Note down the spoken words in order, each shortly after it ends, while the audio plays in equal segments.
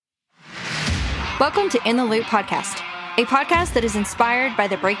Welcome to In the Loop Podcast, a podcast that is inspired by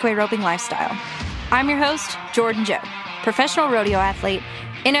the breakaway roping lifestyle. I'm your host, Jordan Joe, professional rodeo athlete,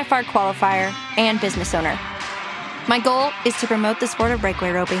 NFR qualifier, and business owner. My goal is to promote the sport of breakaway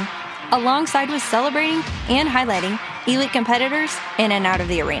roping, alongside with celebrating and highlighting elite competitors in and out of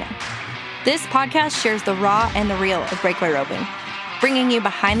the arena. This podcast shares the raw and the real of breakaway roping, bringing you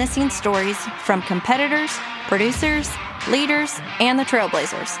behind-the-scenes stories from competitors, producers, leaders, and the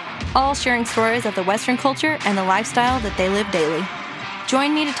trailblazers, all sharing stories of the Western culture and the lifestyle that they live daily.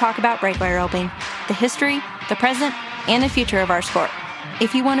 Join me to talk about breakaway roping, the history, the present, and the future of our sport.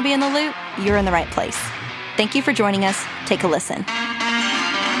 If you want to be in the loop, you're in the right place. Thank you for joining us. Take a listen.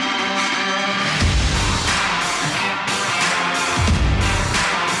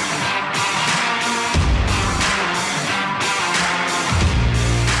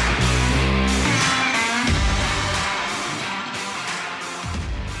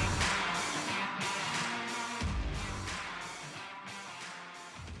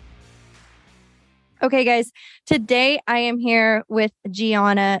 Okay, guys, today I am here with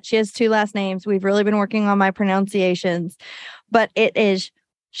Gianna. She has two last names. We've really been working on my pronunciations, but it is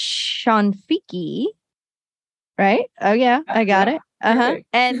Shanfiki, right? Oh, yeah, I got it.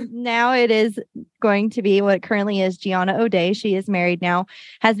 And now it is going to be what it currently is Gianna O'Day. She is married now,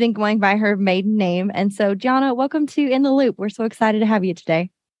 has been going by her maiden name. And so, Gianna, welcome to In the Loop. We're so excited to have you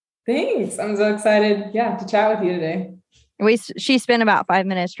today. Thanks. I'm so excited, to chat with you today. She spent about 5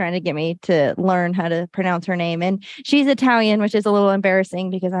 minutes trying to get me to learn how to pronounce her name. And she's Italian, which is a little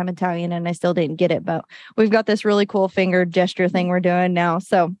embarrassing because I'm Italian and I still didn't get it. But we've got this really cool finger gesture thing we're doing now.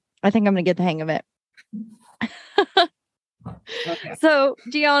 So I think I'm going to get the hang of it. Okay. So,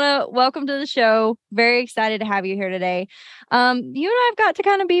 Gianna, welcome to the show. Very excited to have you here today. You and I have got to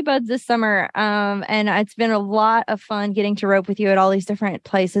kind of be buds this summer. And it's been a lot of fun getting to rope with you at all these different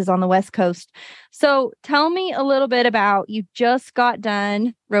places on the West Coast. So tell me a little bit about, you just got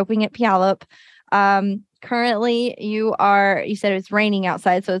done roping at Puyallup. Currently you said it's raining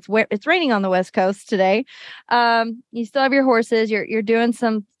outside, so it's raining on the West Coast today. You still have your horses. You're doing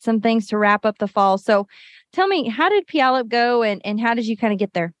some things to wrap up the fall. So tell me, how did Puyallup go and how did you kind of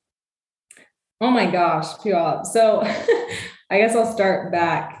get there? Oh my gosh, Puyallup. So I guess I'll start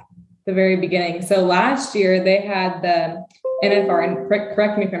back the very beginning. So last year they had the NFR, and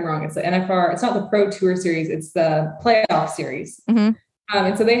correct me if I'm wrong, it's the NFR, it's not the Pro Tour Series, it's the playoff series. Mm-hmm.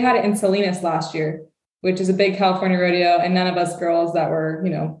 And so they had it in Salinas last year, which is a big California rodeo. And none of us girls that were,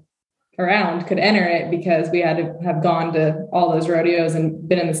 around could enter it because we had to have gone to all those rodeos and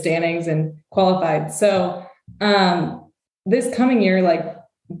been in the standings and qualified. So this coming year, like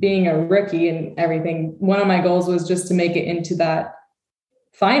being a rookie and everything, one of my goals was just to make it into that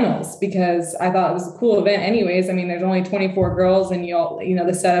finals because I thought it was a cool event anyways. I mean, there's only 24 girls and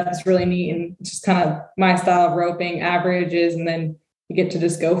the setup is really neat and just kind of my style of roping, averages, and then you get to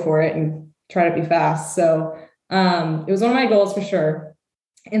just go for it and try to be fast. So it was one of my goals for sure.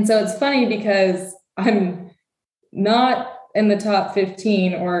 And so it's funny because I'm not in the top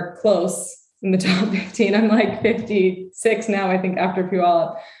 15 or close in the top 15. I'm like 56 now, I think, after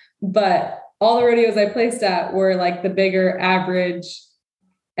Puyallup. But all the rodeos I placed at were like the bigger average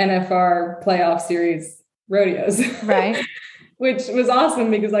NFR playoff series rodeos. Right. Which was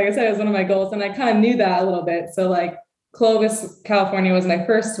awesome because, like I said, it was one of my goals. And I kind of knew that a little bit. So like Clovis, California was my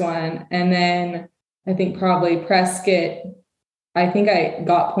first one. And then I think probably Prescott. I think I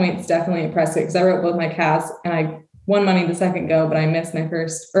got points definitely at Prescott because I wrote both my calves and I won money the second go, but I missed my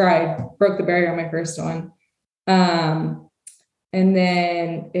first, or I broke the barrier on my first one. And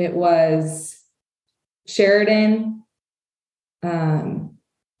then it was Sheridan,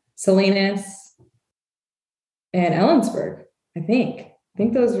 Salinas, and Ellensburg, I think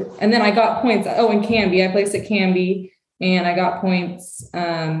those, and then I got points. Oh, and Canby, I placed at Canby and I got points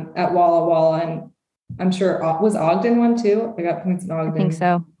at Walla Walla, and I'm sure was Ogden one too. I got points in Ogden. I think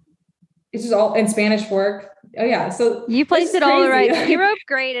so. It's just all in Spanish Fork. Oh yeah. So you placed it all the right. You roped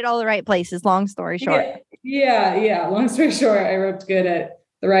great at all the right places. Long story short. Yeah. Long story short, I roped good at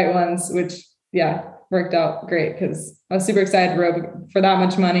the right ones, which worked out great because I was super excited to rope for that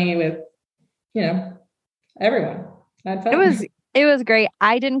much money with, everyone. I had fun. It was great.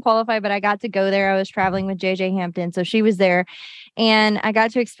 I didn't qualify, but I got to go there. I was traveling with JJ Hampton, so she was there, and I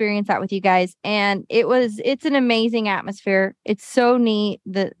got to experience that with you guys. And it's an amazing atmosphere. It's so neat.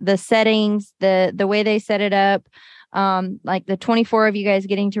 The settings, the way they set it up. like the 24 of you guys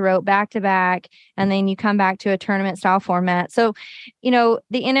getting to rope back to back, and then you come back to a tournament style format. So, the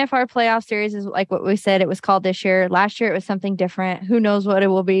NFR playoff series is like what we said it was called this year. Last year, it was something different. Who knows what it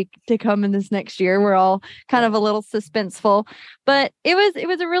will be to come in this next year? We're all kind of a little suspenseful, but it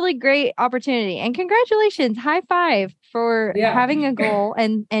was a really great opportunity, and congratulations. High five for having a goal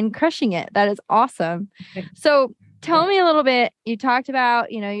and crushing it. That is awesome. So tell me a little bit. You talked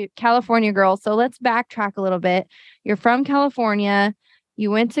about, you're California girl. So let's backtrack a little bit. You're from California.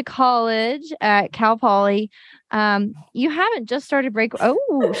 You went to college at Cal Poly. You haven't just started break.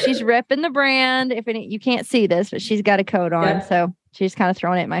 Oh, she's repping the brand. You can't see this, but she's got a coat on. Yeah. So she's kind of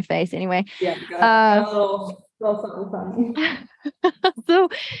throwing it in my face anyway. Yeah. So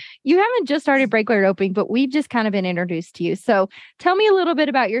you haven't just started breakaway roping, but we've just kind of been introduced to you. So tell me a little bit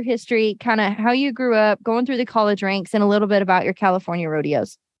about your history, kind of how you grew up, going through the college ranks, and a little bit about your California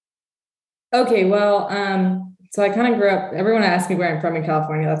rodeos. Okay. Well, so I kind of grew up, everyone asks me where I'm from in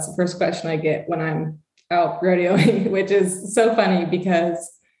California. That's the first question I get when I'm out rodeoing, which is so funny because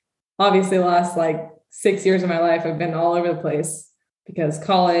obviously the last 6 years of my life, I've been all over the place because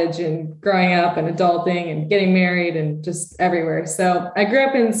college and growing up and adulting and getting married and just everywhere. So I grew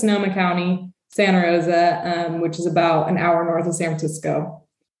up in Sonoma County, Santa Rosa, which is about an hour north of San Francisco.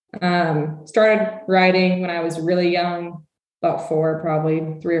 Started riding when I was really young, about 4,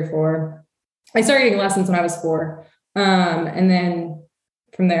 probably 3 or 4. I started getting lessons when I was 4. And then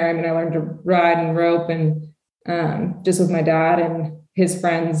from there, I learned to ride and rope and just with my dad and his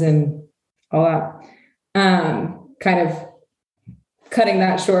friends and all that. Kind of cutting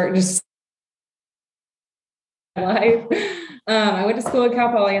that short, just life. I went to school at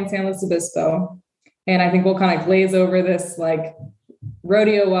Cal Poly in San Luis Obispo, and I think we'll kind of glaze over this,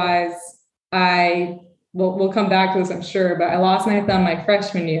 rodeo wise. We'll come back to this, I'm sure, but I lost my thumb my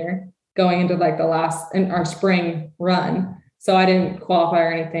freshman year going into our spring run. So I didn't qualify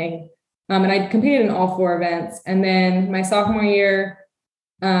or anything. And I competed in all 4 events. And then my sophomore year,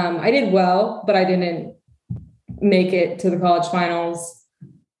 I did well, but I didn't make it to the college finals.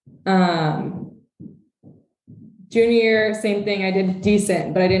 Junior year, same thing. I did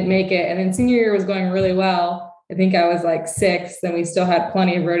decent, but I didn't make it. And then senior year was going really well. I think I was 6th, and we still had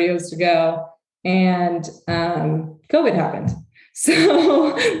plenty of rodeos to go. And COVID happened.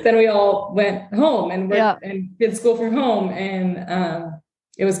 So then we all went home and and did school from home. And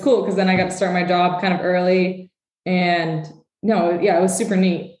it was cool because then I got to start my job kind of early. And it was super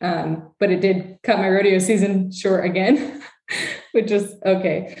neat. But it did cut my rodeo season short again, which is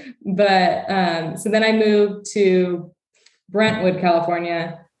okay. But so then I moved to Brentwood,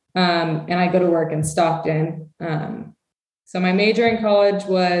 California, and I go to work in Stockton. So my major in college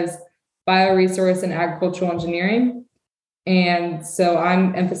was bioresource and agricultural engineering. And so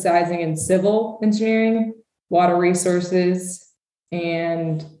I'm emphasizing in civil engineering, water resources,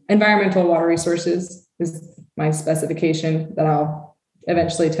 and environmental water resources is my specification that I'll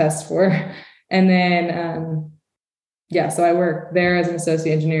eventually test for. And then, so I work there as an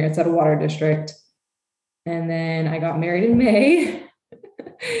associate engineer. It's at a water district. And then I got married in May.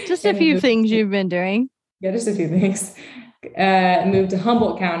 Just a few things you've been doing. Yeah, just a few things. Moved to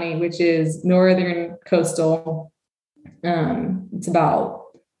Humboldt County, which is northern coastal. It's about,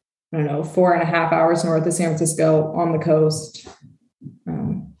 4.5 hours north of San Francisco on the coast.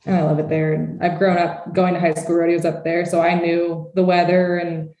 And I love it there. And I've grown up going to high school rodeos up there. So I knew the weather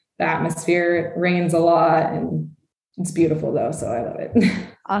and the atmosphere. It rains a lot and it's beautiful though. So I love it.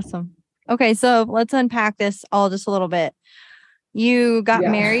 Awesome. Okay. So let's unpack this all just a little bit. You got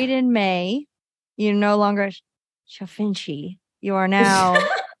married in May. You're no longer Chafinchi. You are now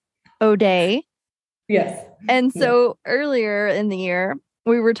O'Day. Yes. And so earlier in the year,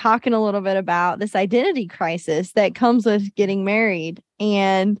 we were talking a little bit about this identity crisis that comes with getting married.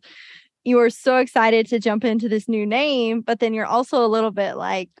 And you were so excited to jump into this new name, but then you're also a little bit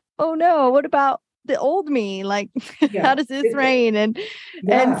like, oh no, what about the old me? How does this reign? And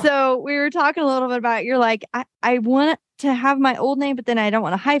so we were talking a little bit about, you're like, I want to have my old name, but then I don't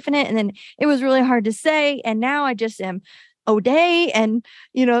want to hyphen it. And then it was really hard to say. And now I just am O'Day. And,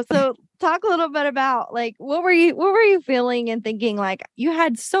 so talk a little bit about what were you feeling and thinking? You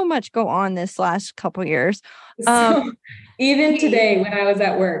had so much go on this last couple years. So even today, when I was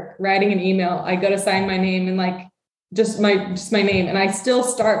at work writing an email, I go to sign my name and just my name, and I still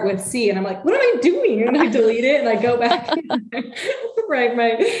start with C, and I'm like, what am I doing? And I delete it and I go back and write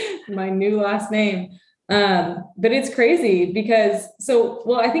my new last name. But it's crazy because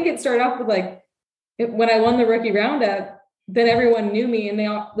I think it started off with when I won the rookie roundup. Then everyone knew me, and they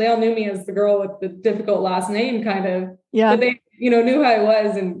all knew me as the girl with the difficult last name, kind of. Yeah. But they, knew who I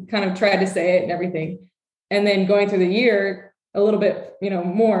was and kind of tried to say it and everything. And then going through the year a little bit,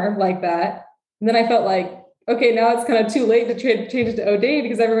 more like that. And then I felt like, okay, now it's kind of too late to change it to O'Day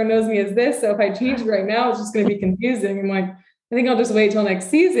because everyone knows me as this. So if I change it right now, it's just going to be confusing. I'm like, I think I'll just wait till next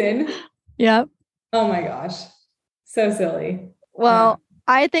season. Yep. Oh my gosh. So silly. Well,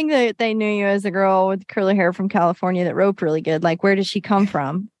 I think that they knew you as a girl with curly hair from California that roped really good. Like, where did she come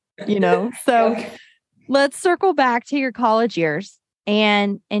from? So let's circle back to your college years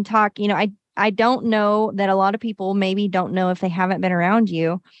and talk, I don't know that a lot of people maybe don't know if they haven't been around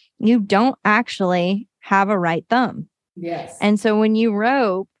you. You don't actually have a right thumb. Yes. And so when you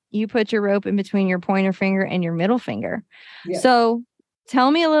rope, you put your rope in between your pointer finger and your middle finger. Yes. So tell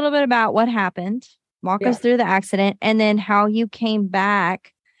me a little bit about what happened. Walk us through the accident and then how you came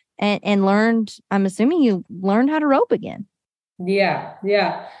back and learned, I'm assuming you learned how to rope again. Yeah.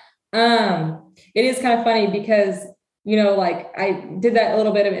 Yeah. It is kind of funny because, like I did that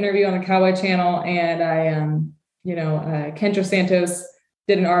little bit of interview on the Cowboy Channel and I, Kendra Santos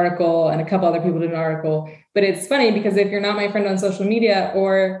did an article and a couple other people did an article, but it's funny because if you're not my friend on social media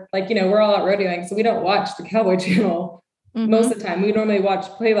or like, we're all out rodeoing, so we don't watch the Cowboy Channel. Most of the time. We normally watch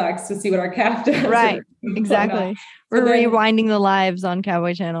playbacks to see what our calf does. Right. Exactly. We're rewinding the lives on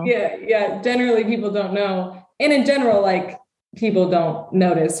Cowboy Channel. Yeah. Yeah. Generally people don't know. And in general, like people don't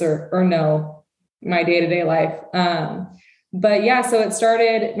notice or know my day-to-day life. But yeah, so it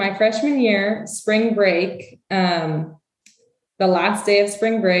started my freshman year, spring break. The last day of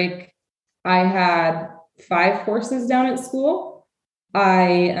spring break, I had 5 horses down at school.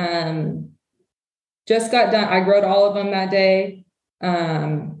 I just got done. I rode all of them that day.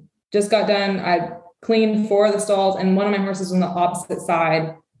 Just got done. I cleaned 4 of the stalls and one of my horses was on the opposite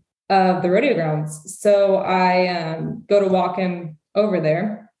side of the rodeo grounds. So I go to walk him over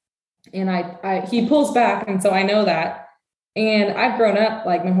there and he pulls back. And so I know that. And I've grown up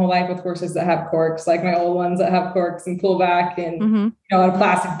like my whole life with horses that have corks, like my old ones that have corks and pull back and, a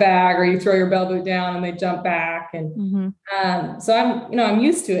plastic bag, or you throw your bell boot down and they jump back. And so I'm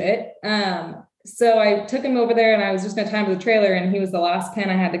used to it. So I took him over there and I was just going to tie him to the trailer and he was the last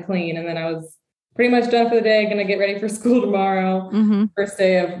pen I had to clean. And then I was pretty much done for the day. Going to get ready for school tomorrow. First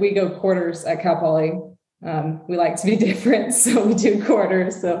day we go quarters at Cal Poly. We like to be different. So we do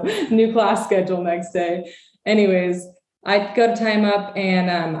quarters. So new class schedule next day. Anyways, I go to tie him up and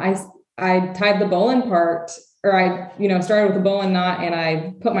I tied the bowline part, or I, started with the bowline knot and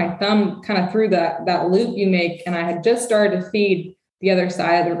I put my thumb kind of through that loop you make. And I had just started to feed the other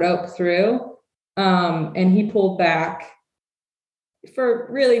side of the rope through. And he pulled back for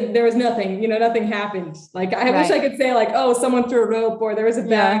really, there was nothing, nothing happened. Like, I wish I could say like, oh, someone threw a rope or there was a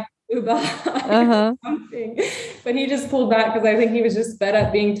bag or something, but he just pulled back because I think he was just fed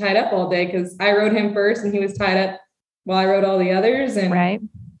up being tied up all day. Cause I rode him first and he was tied up while I rode all the others. And,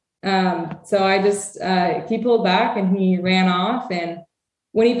 so I just, he pulled back and he ran off. And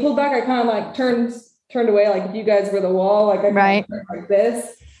when he pulled back, I kind of like turned away. Like if you guys were the wall, like I turned like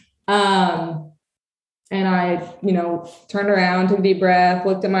this. And I, turned around, took a deep breath,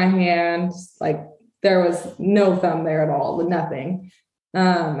 looked at my hand, like there was no thumb there at all, nothing.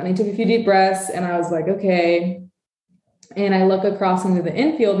 And I took a few deep breaths and I was like, okay. And I look across into the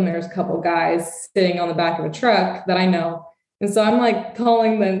infield and there's a couple of guys sitting on the back of a truck that I know. And so I'm like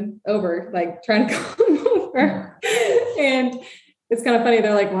calling them over, like trying to call them over. And it's kind of funny.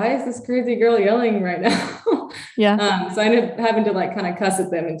 They're like, why is this crazy girl yelling right now? So I ended up having to like kind of cuss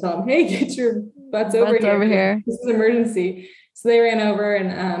at them and tell them, hey, get your butts over here. This is an emergency. So they ran over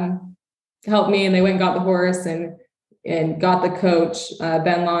and helped me and they went and got the horse and got the coach,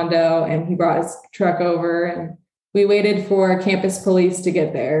 Ben Londo, and he brought his truck over and we waited for campus police to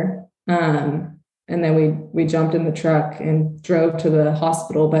get there. And then we jumped in the truck and drove to the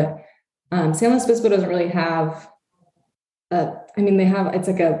hospital. But San Luis Obispo doesn't really have, the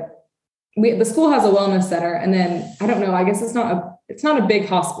school has a wellness center. And then, I don't know, I guess it's not a big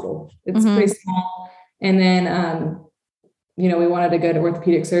hospital. It's pretty small. And then, we wanted to go to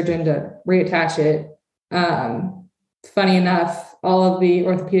orthopedic surgeon to reattach it. Funny enough, all of the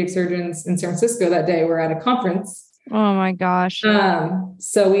orthopedic surgeons in San Francisco that day were at a conference. Oh my gosh.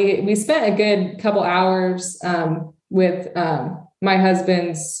 So we spent a good couple hours, with, my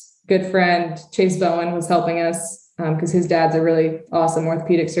husband's good friend, Chase Bowen, was helping us, cause his dad's a really awesome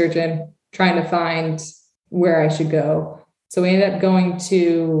orthopedic surgeon, trying to find where I should go. So we ended up going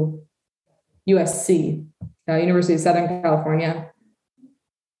to USC, University of Southern California.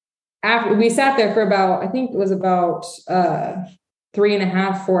 After we sat there for about, I think it was about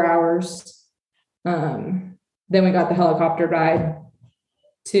 3.5, 4 hours. Then we got the helicopter ride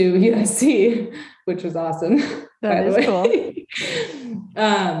to USC, which was awesome. That is cool.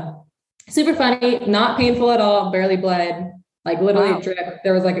 Super funny, not painful at all, barely bled, like literally a drip.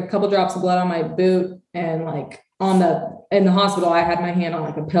 There was like a couple drops of blood on my boot, and like in the hospital, I had my hand on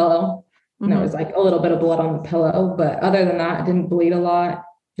like a pillow, and there was like a little bit of blood on the pillow. But other than that, it didn't bleed a lot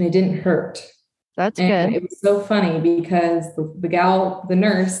and it didn't hurt. That's good. It was so funny because the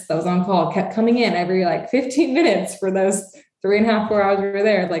nurse that was on call kept coming in every like 15 minutes for those 3.5, 4 hours we were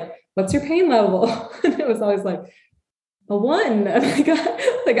there. Like, what's your pain level? And it was always like a 1. I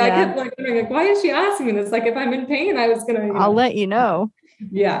kept like wondering, like, why is she asking me this? Like, if I'm in pain, I was gonna. I'll let you know.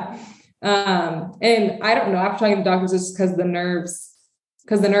 Yeah. And I don't know. After talking to doctors, it's because the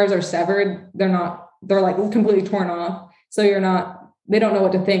nerves are severed. They're like completely torn off. So they don't know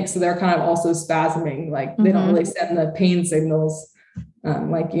what to think. So they're kind of also spasming. Like they don't really send the pain signals.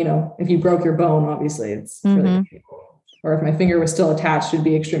 Like, if you broke your bone, obviously it's really painful. Or if my finger was still attached, it'd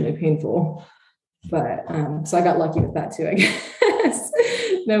be extremely painful. But, so I got lucky with that too, I guess.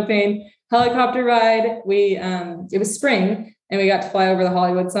 No pain. Helicopter ride. It was spring and we got to fly over the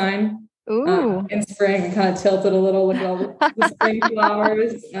Hollywood sign. Ooh. In spring, and kind of tilted a little with all the spring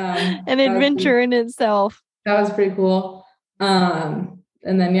flowers. An adventure in itself. That was pretty cool. And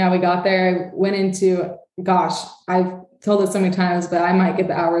then, we got there. I went into, I've told this so many times, but I might get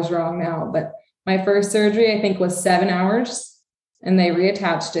the hours wrong now. But my first surgery, I think, was 7 hours, and they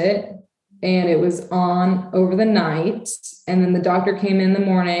reattached it, and it was on over the night. And then the doctor came in the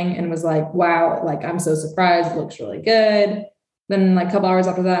morning and was like, wow, like, I'm so surprised. It looks really good. Then like a couple hours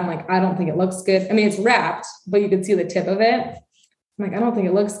after that, I'm like, I don't think it looks good. I mean, it's wrapped, but you could see the tip of it. I'm like, I don't think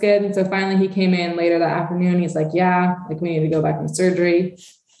it looks good. And so finally he came in later that afternoon. He's like, yeah, like we need to go back in surgery.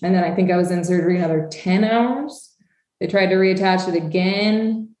 And then I think I was in surgery another 10 hours. They tried to reattach it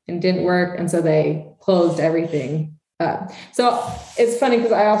again and didn't work. And so they closed everything up. So it's funny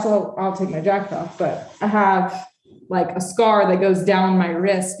because I'll take my jacket off, but I have like a scar that goes down my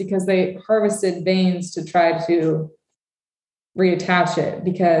wrist because they harvested veins to try to reattach it,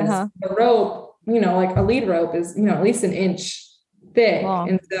 because the rope, like a lead rope is, at least an inch thick. Long.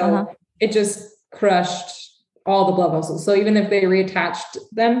 And so it just crushed all the blood vessels. So even if they reattached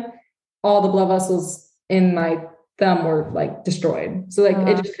them, all the blood vessels in my thumb were like destroyed. So like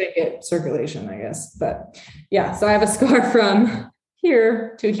it just couldn't get circulation, I guess. But yeah, so I have a scar from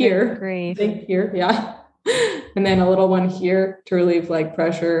here to here. Great. I think here. Yeah. And then a little one here to relieve like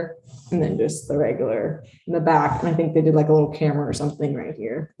pressure. And then just the regular in the back. And I think they did like a little camera or something right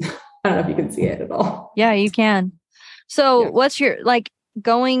here. I don't know if you can see it at all. Yeah, you can. So what's your, like,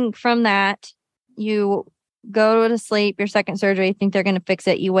 going from that, you go to sleep, your second surgery, you think they're going to fix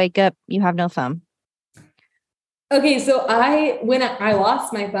it. You wake up, you have no thumb. Okay. So when I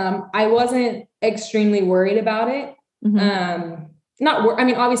lost my thumb, I wasn't extremely worried about it. I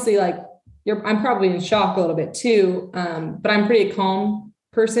mean, obviously like I'm probably in shock a little bit too. But I'm pretty calm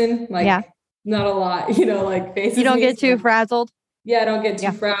person, like not a lot, like faces. You don't get too frazzled. Yeah, I don't get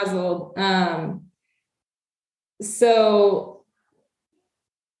too frazzled. So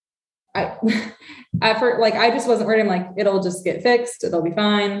I just wasn't worried. I'm like, it'll just get fixed. It'll be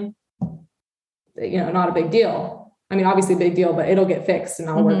fine. Not a big deal. I mean, obviously a big deal, but it'll get fixed and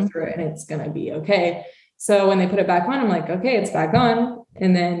I'll work through it and it's going to be okay. So when they put it back on, I'm like, okay, it's back on.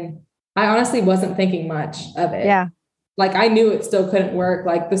 And then I honestly wasn't thinking much of it. Yeah. Like I knew it still couldn't work.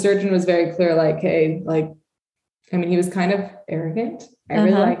 Like the surgeon was very clear, like, hey, like, I mean, he was kind of arrogant. I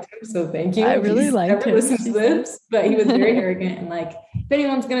really liked him. So thank you. I really liked him. Listen to this, but he was very arrogant and like, if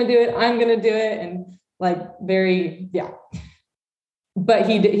anyone's going to do it, I'm going to do it. And like, but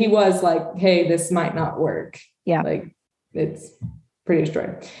he was like, hey, this might not work. Yeah. Like it's pretty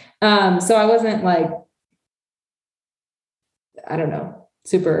destroyed. So I wasn't like, I don't know,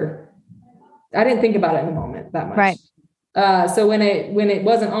 I didn't think about it in the moment that much. Right. So when it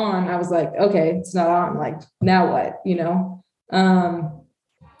wasn't on, I was like, okay, it's not on. Like now what,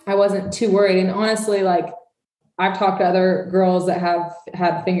 I wasn't too worried. And honestly, like I've talked to other girls that have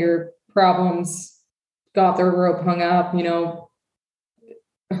had finger problems, got their rope hung up,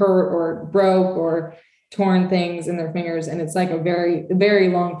 hurt or broke or torn things in their fingers. And it's like a very, very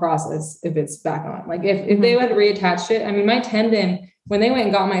long process if it's back on. Like if they had reattached it, I mean, my tendon, when they went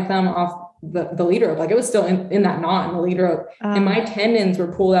and got my thumb off the lead rope, like it was still in that knot in the lead rope, and my tendons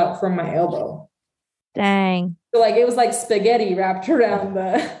were pulled out from my elbow. Dang. So like it was like spaghetti wrapped around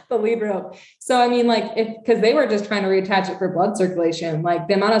the lead rope. So I mean, like because they were just trying to reattach it for blood circulation, like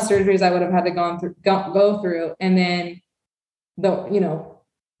the amount of surgeries I would have had to go through, and then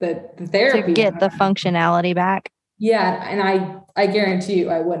the therapy to get the functionality back. Yeah, and I guarantee you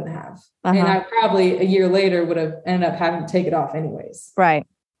I wouldn't have, and I probably a year later would have ended up having to take it off anyways. Right.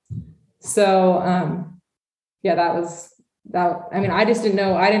 So that was I just didn't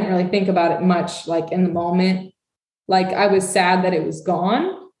know. I didn't really think about it much, like in the moment. Like I was sad that it was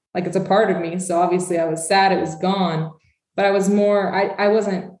gone. Like it's a part of me. So obviously I was sad it was gone, but I was more, I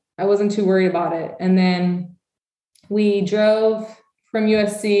wasn't too worried about it. And then we drove from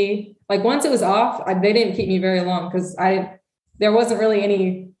USC. Like once it was off, they didn't keep me very long because there wasn't really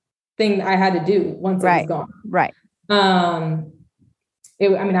anything I had to do once it was gone. Right. I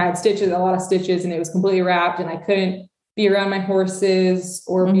had stitches, a lot of stitches, and it was completely wrapped, and I couldn't be around my horses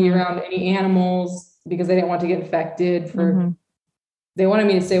or be around any animals because they didn't want to get infected they wanted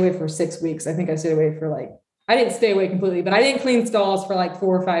me to stay away for 6 weeks. I think I stayed away for I didn't stay away completely, but I didn't clean stalls for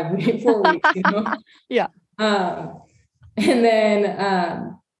 4 weeks, you know? Yeah. And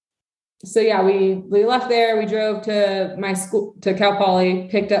then, we left there, we drove to my school, to Cal Poly,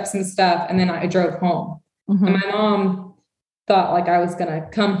 picked up some stuff, and then I drove home. And my mom thought I was going to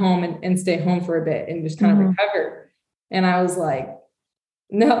come home and stay home for a bit and just kind of recover. And I was like,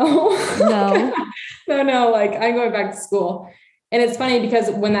 no, I'm going back to school. And it's funny because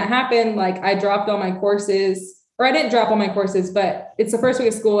when that happened, I dropped all my courses, or I didn't drop all my courses, but it's the first week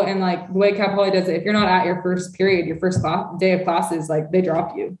of school. And the way Cal Poly does it, if you're not at your first period, your first day of classes, they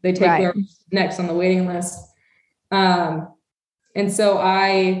drop you, they take you next on the waiting list. And so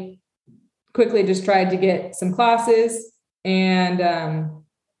I quickly just tried to get some classes and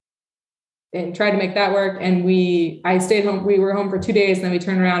tried to make that work. And I stayed home. We were home for 2 days, and then we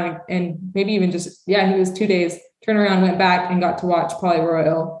turned around and maybe even it was 2 days, turned around, went back and got to watch Poly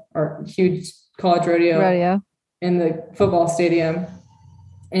Royal, or huge college rodeo in the football stadium.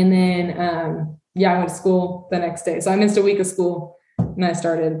 And then, I went to school the next day. So I missed a week of school and I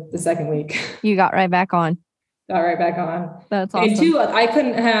started the second week. You got right back on. Got right back on. That's awesome. And two, I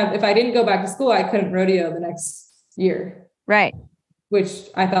couldn't have, if I didn't go back to school, I couldn't rodeo the next year. Right. Which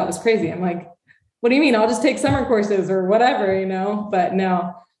I thought was crazy. I'm like, what do you mean? I'll just take summer courses or whatever, but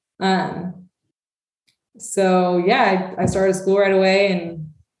no. I started school right away, and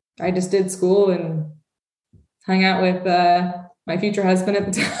I just did school and hung out with my future husband at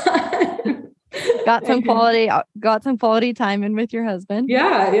the time. got some quality time in with your husband.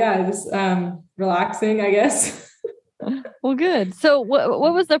 Yeah. Just relaxing, I guess. Well, good. So what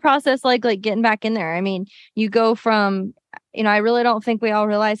was the process like getting back in there? I mean, you go from, I really don't think we all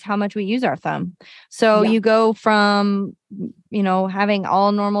realize how much we use our thumb. So you go from, having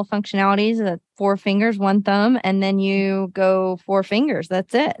all normal functionalities, 4 fingers, 1 thumb, and then you go 4 fingers.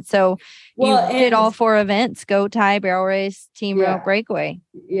 That's it. So you did all 4 events: goat tie, barrel race, team rope, breakaway.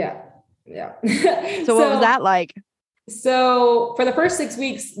 Yeah. So what was that like? So for the first 6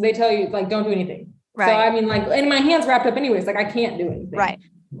 weeks, they tell you don't do anything. Right. So and my hand's wrapped up anyways, I can't do anything. Right.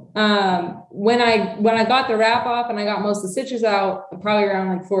 When I got the wrap off and I got most of the stitches out, probably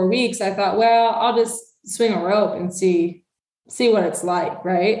around 4 weeks, I thought, well, I'll just swing a rope and see what it's like.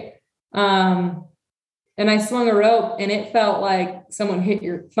 Right. And I swung a rope and it felt like someone hit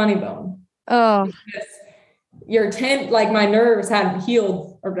your funny bone. Oh, my nerves hadn't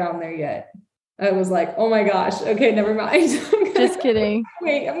healed around there yet. I was like, oh my gosh. Okay. Never mind. Just kidding.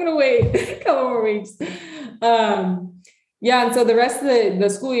 I'm going to wait a couple more weeks. And so the rest of the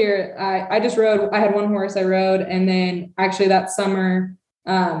school year, I just rode. I had 1 horse I rode. And then actually that summer,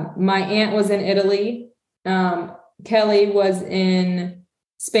 my aunt was in Italy. Kelly was in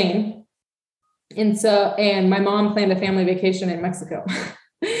Spain. And my mom planned a family vacation in Mexico.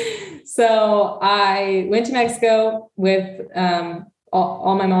 So I went to Mexico with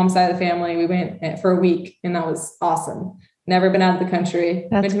all my mom's side of the family. We went for a week, and that was awesome. Never been out of the country.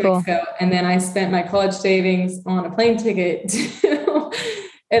 That's went to cool. Mexico, and then I spent my college savings on a plane ticket to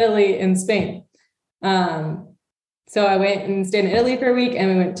Italy and Spain. So I went and stayed in Italy for a week, and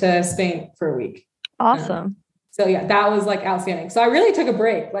we went to Spain for a week. Awesome. So that was outstanding. So I really took a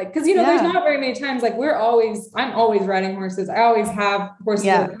break, cause there's not very many times, I'm always riding horses. I always have horses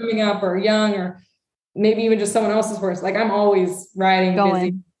that are coming up or young, or maybe even just someone else's horse. I'm always riding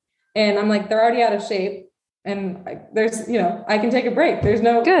busy, and I'm they're already out of shape, and there's, I can take a break. There's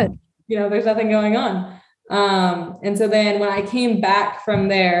no good, there's nothing going on. And so then when I came back from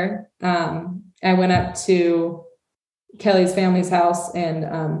there, I went up to Kelly's family's house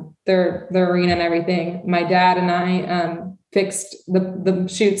and their arena and everything. My dad and I fixed the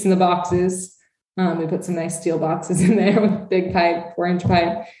chutes and the boxes. We put some nice steel boxes in there with big pipe, 4-inch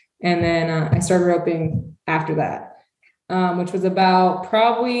pipe. And then I started roping after that, which was about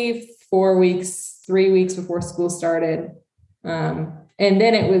probably 3 weeks before school started. And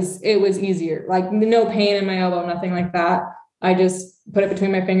then it was easier, no pain in my elbow, nothing like that. I just put it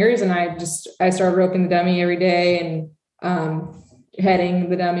between my fingers and I started roping the dummy every day and heading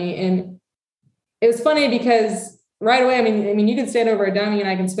the dummy. And it was funny because right away, I mean, you can stand over a dummy and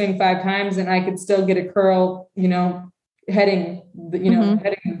I can swing 5 times and I could still get a curl, heading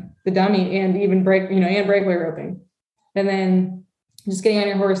the dummy and even and breakaway roping. And then just getting on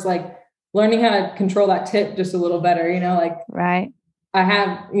your horse, like learning how to control that tip just a little better, right. I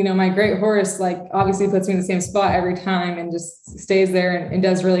have, my great horse, like obviously puts me in the same spot every time and just stays there and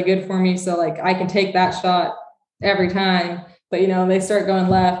does really good for me. So like I can take that shot every time, but they start going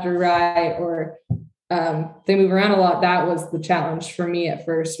left or right, or they move around a lot. That was the challenge for me at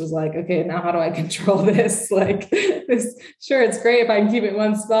first, was like, okay, now how do I control this? Like this, sure, it's great if I can keep it in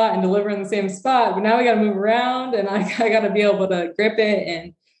one spot and deliver in the same spot, but now we got to move around and I got to be able to grip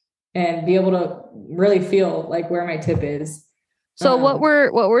it and be able to really feel like where my tip is. So what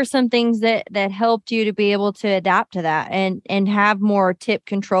were some things that helped you to be able to adapt to that and have more tip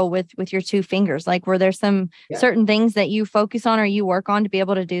control with your 2 fingers? Like, were there some certain things that you focus on or you work on to be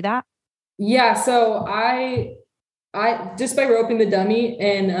able to do that? Yeah. So I just by roping the dummy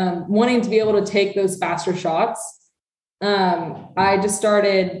and wanting to be able to take those faster shots, I just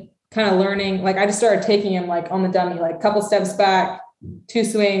started kind of learning, like I just started taking them like on the dummy, like a couple steps back, 2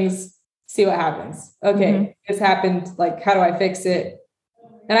 swings, see what happens. Okay, This happened. Like, how do I fix it?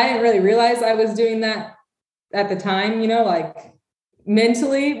 And I didn't really realize I was doing that at the time, like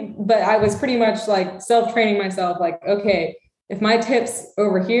mentally, but I was pretty much like self-training myself. Like, okay, if my tip's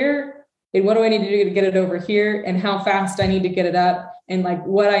over here, and what do I need to do to get it over here, and how fast I need to get it up, and like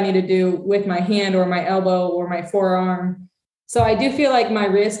what I need to do with my hand or my elbow or my forearm. So I do feel like my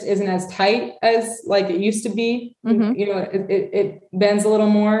wrist isn't as tight as like it used to be. It bends a little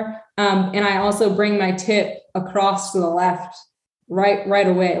more. And I also bring my tip across to the left right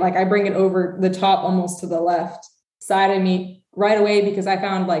away. Like I bring it over the top almost to the left side of me right away, because I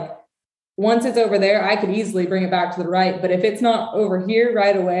found like once it's over there, I could easily bring it back to the right. But if it's not over here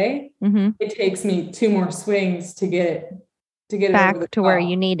right away, it takes me 2 more swings to get it back over to where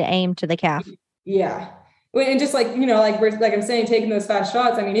you need to aim to the calf. Yeah. And just like, like I'm saying, taking those fast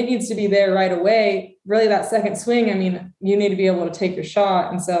shots, I mean, it needs to be there right away. Really, that second swing, I mean, you need to be able to take your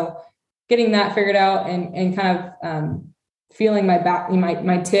shot. And so getting that figured out and kind of feeling my back,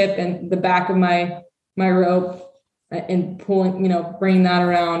 my tip and the back of my rope and pulling, bringing that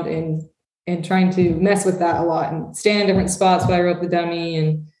around and trying to mess with that a lot and stand in different spots while I rope the dummy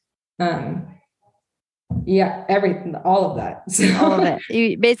and everything, all of that. So, all of it.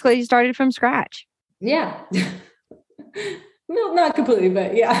 You started from scratch. Yeah. No, not completely,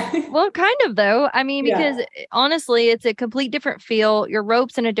 but yeah. Well, kind of though. I mean, because honestly, it's a complete different feel. Your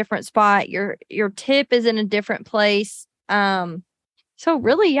rope's in a different spot. Your tip is in a different place. So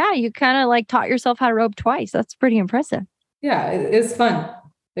really, you kind of like taught yourself how to rope twice. That's pretty impressive. Yeah, it's fun.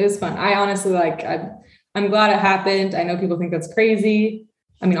 It was fun. I honestly I'm glad it happened. I know people think that's crazy.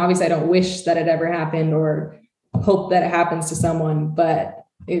 I mean, obviously I don't wish that it ever happened or hope that it happens to someone, but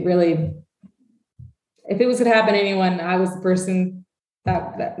it really, if it was going to happen to anyone, I was the person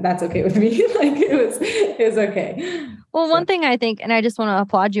that's okay with me. Like it was okay. Well, one thing I think, and I just want to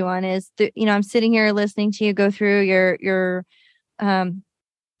applaud you on is, I'm sitting here listening to you go through your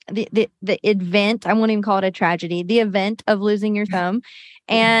the event. I won't even call it a tragedy, the event of losing your thumb.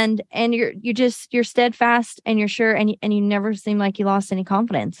 And you're steadfast and you're sure. And you never seem like you lost any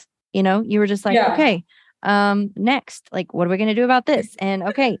confidence. You were just like, okay, next, like, what are we going to do about this? And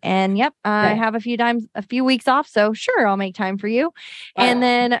okay. And I have a few weeks off. So sure, I'll make time for you. And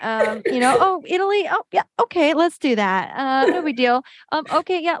then, oh, Italy. Oh yeah. Okay. Let's do that. No big deal.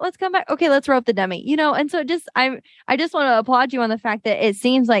 Okay. Yeah. Let's come back. Okay. Let's rope the dummy, and so I just want to applaud you on the fact that it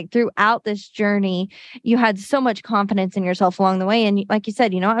seems like throughout this journey, you had so much confidence in yourself along the way. And like you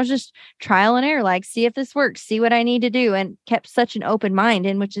said, I was just trial and error, like, see if this works, see what I need to do, and kept such an open mind.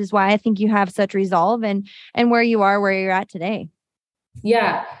 And which is why I think you have such resolve and where you are, where you're at today.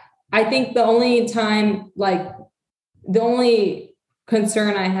 Yeah. I think the only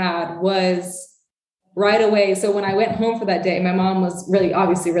concern I had was right away. So when I went home for that day, my mom was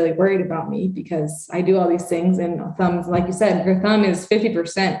obviously really worried about me because I do all these things, and thumbs, like you said, your thumb is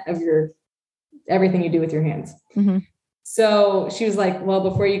 50% of everything you do with your hands. Mm-hmm. So she was like, well,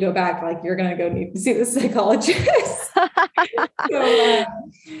 before you go back, like, you're going to go need to see the psychologist. So,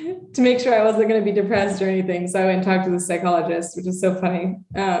 to make sure I wasn't going to be depressed or anything. So I went and talked to the psychologist, which is so funny.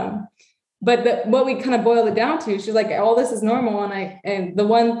 But what we kind of boiled it down to, she's like, all this is normal. And the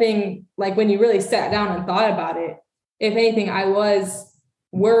one thing, like, when you really sat down and thought about it, if anything, I was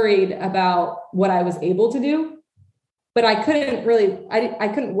worried about what I was able to do, but I couldn't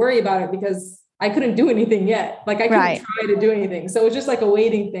worry about it because I couldn't do anything yet. Like, I couldn't try to do anything. So it was just like a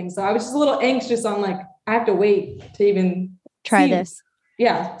waiting thing. So I was just a little anxious on, like, I have to wait to even try this.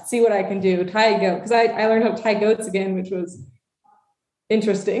 see what I can do. Tie a goat. Cause I learned how to tie goats again, which was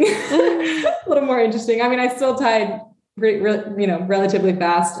interesting, a little more interesting. I mean, I still tied relatively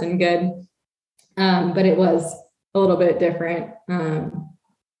fast and good. But it was a little bit different.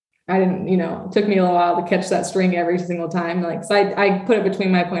 I didn't, it took me a little while to catch that string every single time. So I put it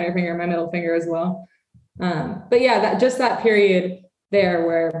between my pointer finger and my middle finger as well. But yeah, that period there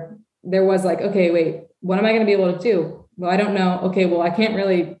where there was like, okay, wait, what am I going to be able to do? Well, I don't know. Okay, well, I can't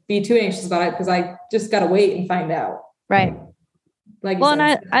really be too anxious about it because I just got to wait and find out. Right. Well,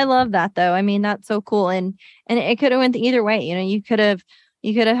 and I love that though. I mean, that's so cool. And it could have went either way. You could have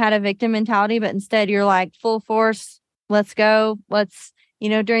had a victim mentality, but instead you're like full force. Let's go. Let's,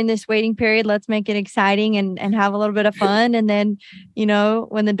 during this waiting period, let's make it exciting and have a little bit of fun. And then,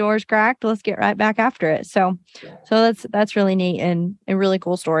 when the door's cracked, let's get right back after it. So that's really neat and a really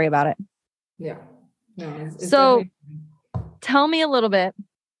cool story about it. Yeah. No, it's so tell me a little bit.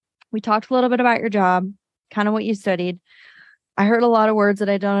 We talked a little bit about your job, kind of what you studied. I heard a lot of words that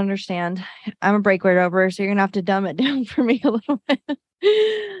I don't understand. I'm a breakaway rover, so you're going to have to dumb it down for me a little bit.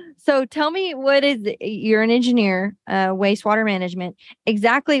 So tell me, you're an engineer, wastewater management.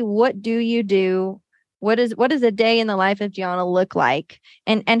 Exactly what do you do? What is a day in the life of Gianna look like?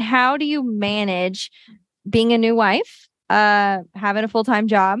 And how do you manage being a new wife, having a full-time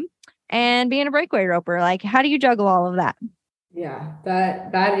job, and being a breakaway roper? Like, how do you juggle all of that? Yeah,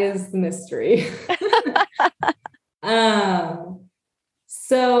 that is the mystery.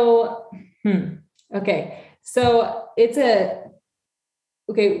 Okay. So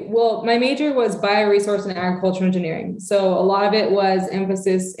well, my major was bioresource and agricultural engineering. So a lot of it was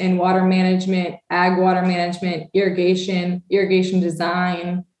emphasis in water management, ag water management, irrigation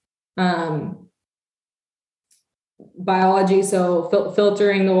design, biology. So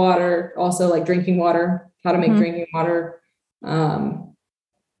filtering the water, also like drinking water, how to make drinking water,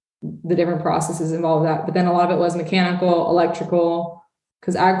 the different processes involved with that. But then a lot of it was mechanical, electrical,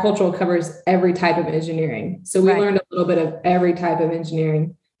 because agricultural covers every type of engineering. So we learned a little bit of every type of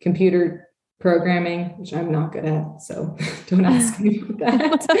engineering, computer programming, which I'm not good at. So don't ask me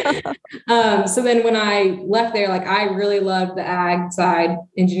about that. So then when I left there, I really loved the ag side,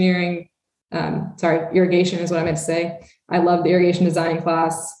 engineering, irrigation is what I meant to say. I loved the irrigation design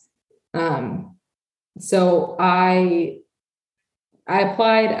class. So I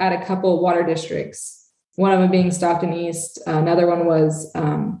applied at a couple of water districts, one of them being Stockton East. Another one was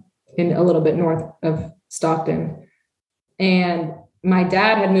in a little bit north of Stockton. And my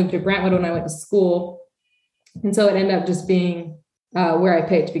dad had moved to Brentwood when I went to school. And so it ended up just being where I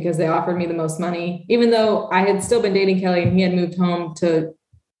picked because they offered me the most money, even though I had still been dating Kelly and he had moved home to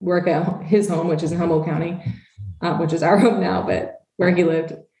work at his home, which is in Humboldt County, which is our home now, but where he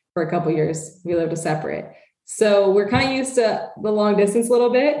lived for a couple of years, we lived separate. So we're kind of used to the long distance a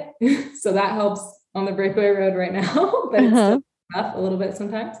little bit. So that helps on the breakaway road right now, but it's still tough a little bit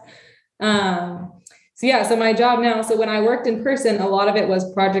sometimes. So my job now, so when I worked in person, a lot of it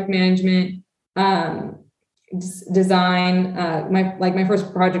was project management, design. My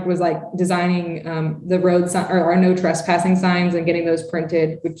first project was designing the road sign or our no trespassing signs and getting those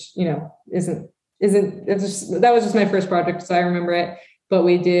printed, which, that was just my first project. So I remember it, but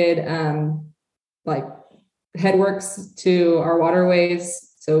we did headworks to our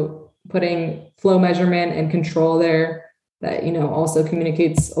waterways. So putting flow measurement and control there that, also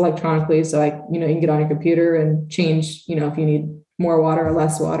communicates electronically. So you can get on your computer and change, if you need more water or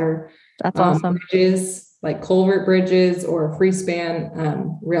less water. That's awesome. Bridges, like culvert bridges or free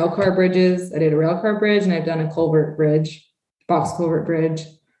span rail car bridges. I did a rail car bridge and I've done a culvert bridge, box culvert bridge.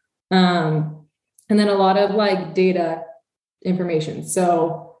 And then a lot of data information.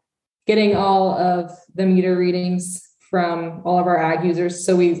 So getting all of the meter readings from all of our ag users.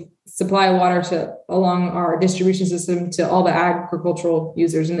 So we supply water along our distribution system to all the agricultural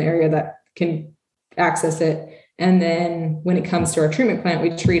users in the area that can access it. And then when it comes to our treatment plant,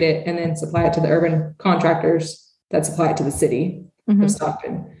 we treat it and then supply it to the urban contractors that supply it to the city of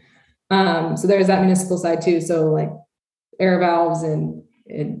Stockton. So there's that municipal side too. So air valves and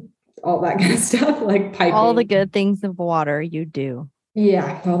all that kind of stuff, like piping. All the good things of water you do.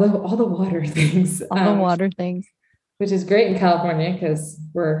 Yeah, all the water things. All the water things. Which is great in California because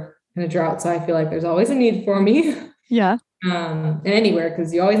we're in a drought. So I feel like there's always a need for me. Yeah. And anywhere,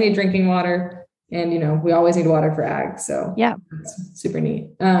 because you always need drinking water and, we always need water for ag. So yeah, it's super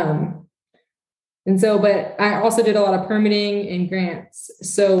neat. But I also did a lot of permitting and grants.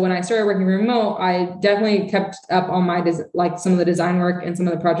 So when I started working remote, I definitely kept up on my, some of the design work and some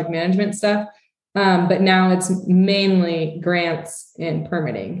of the project management stuff. But now it's mainly grants and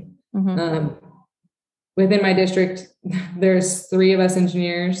permitting. within my district, there's 3 of us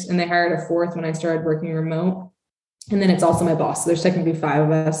engineers, and they hired a 4th when I started working remote. And then it's also my boss. So there's technically 5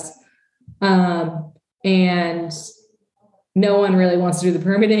 of us. And no one really wants to do the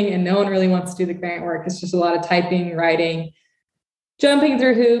permitting, and no one really wants to do the grant work. It's just a lot of typing, writing, jumping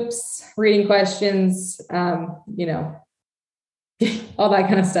through hoops, reading questions, you know, all that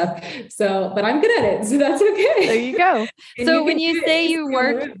kind of stuff. So, but I'm good at it. So that's okay. There you go. So when you say you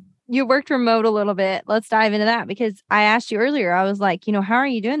worked remote a little bit, let's dive into that, because I asked you earlier, I was like, you know, how are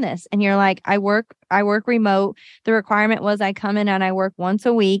you doing this? And you're like, I work remote. The requirement was I come in and I work once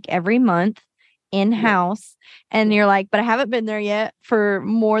a week, every month in-house. And you're like, but I haven't been there yet for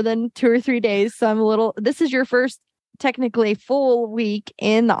more than 2 or 3 days. So this is your first technically full week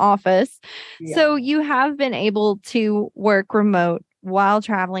in the office. Yeah. So you have been able to work remote while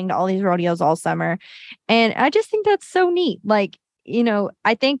traveling to all these rodeos all summer. And I just think that's so neat. Like, you know,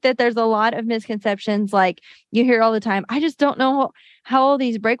 I think that there's a lot of misconceptions. Like you hear all the time, I just don't know how all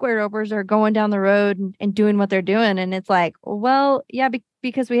these breakaway ropers are going down the road and doing what they're doing. And it's like, well, yeah,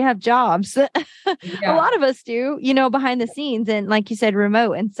 because we have jobs. Yeah. A lot of us do, you know, behind the scenes, and like you said,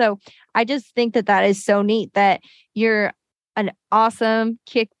 remote. And so I just think that is so neat that you're an awesome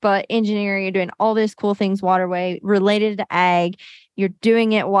kick butt engineer. You're doing all these cool things waterway related to ag. You're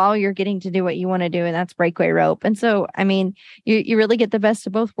doing it while you're getting to do what you want to do, and that's breakaway rope. And so, I mean, you really get the best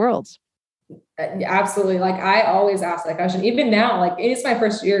of both worlds. Absolutely. Like I always ask that question, even now, like it's my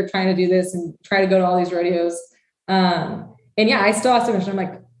first year trying to do this and try to go to all these rodeos. And yeah, I still ask the question. I'm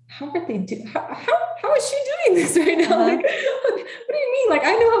like, how are they how is she doing this right now? Uh-huh. Like, what do you mean? Like,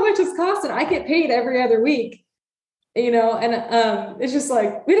 I know how much it's costing. I get paid every other week, you know? And, it's just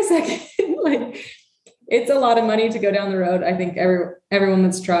like, wait a second, like it's a lot of money to go down the road. I think everyone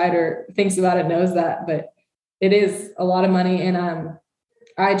that's tried or thinks about it knows that, but it is a lot of money. And,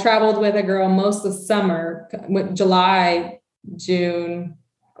 I traveled with a girl most of the summer, July, June,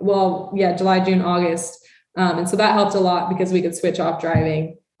 August. And so that helped a lot because we could switch off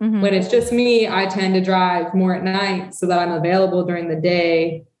driving. Mm-hmm. When it's just me, I tend to drive more at night so that I'm available during the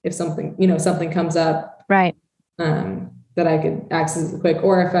day if something comes up. Right. That I could access quick.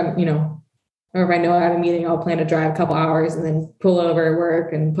 Or if I'm, or if I know I have a meeting, I'll plan to drive a couple hours and then pull over at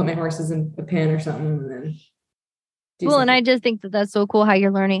work and put my horses in a pen or something. And then and I just think that that's so cool how you're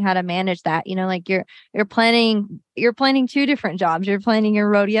learning how to manage that. You know, like you're planning 2 different jobs. You're planning your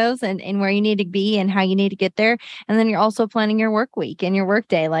rodeos and where you need to be and how you need to get there. And then you're also planning your work week and your work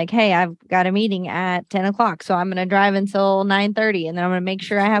day. Like, hey, I've got a meeting at 10 o'clock. So I'm going to drive until 9:30 and then I'm going to make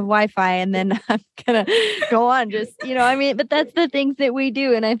sure I have Wi-Fi and then I'm going to go on just, but that's the things that we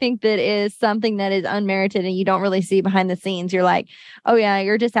do. And I think that is something that is unmerited and you don't really see behind the scenes. You're like, oh yeah,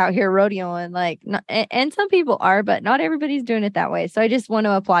 you're just out here rodeoing and some people are, but not everybody's doing it that way. So I just want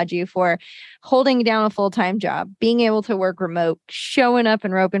to applaud you for holding down a full-time job, being able to work remote, showing up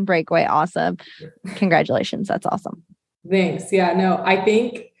in rope and breakaway. Awesome. Congratulations. That's awesome. Thanks. Yeah, no, I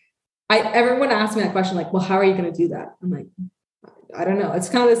think everyone asks me that question, like, well, how are you going to do that? I'm like, I don't know. It's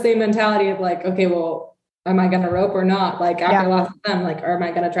kind of the same mentality of like, okay, well, am I going to rope or not? Like after lots of time, like, or am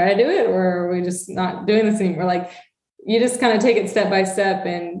I going to try to do it? Or are we just not doing this anymore? Like, you just kind of take it step by step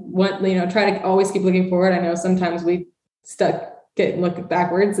and try to always keep looking forward. I know sometimes we look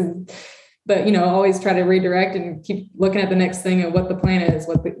backwards but always try to redirect and keep looking at the next thing and what the plan is,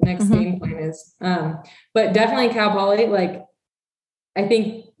 what the next game plan is. But definitely Cal Poly, like I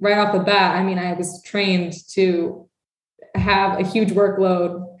think right off the bat, I mean, I was trained to have a huge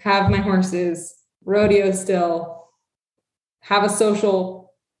workload, have my horses, rodeo still, have a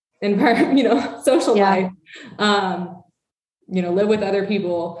social environment, social life, live with other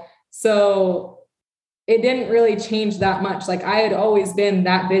people. So it didn't really change that much. Like I had always been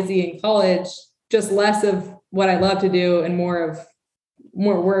that busy in college, just less of what I love to do and more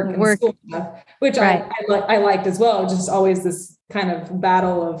work and school stuff, which I liked as well. Just always this kind of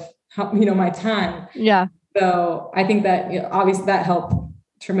battle of how, my time. Yeah. So I think that obviously that helped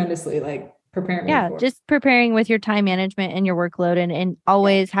tremendously, like preparing me for. Just preparing with your time management and your workload and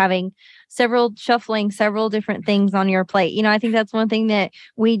always having shuffling several different things on your plate. I think that's one thing that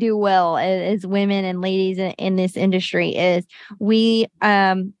we do well as women and ladies in this industry is we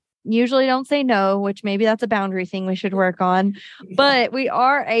usually don't say no, which maybe that's a boundary thing we should work on, but we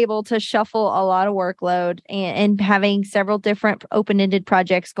are able to shuffle a lot of workload and having several different open-ended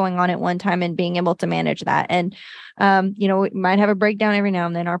projects going on at one time and being able to manage that. And, we might have a breakdown every now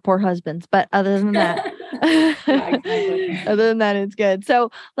and then, our poor husbands, but other than that, it's good.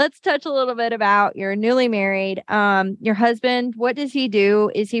 So let's touch a little bit about you're newly married. Your husband, what does he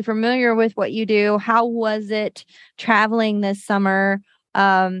do? Is he familiar with what you do? How was it traveling this summer?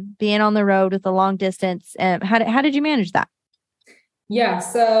 being on the road with a long distance. How did you manage that? Yeah.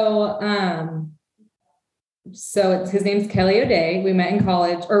 So his name's Kelly O'Day. We met in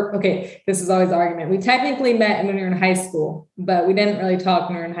college, this is always the argument. We technically met when we were in high school, but we didn't really talk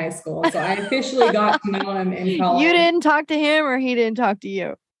when we were in high school. So I officially got to know him in college. You didn't talk to him or he didn't talk to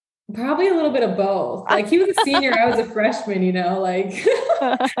you? Probably a little bit of both. Like he was a senior, I was a freshman, like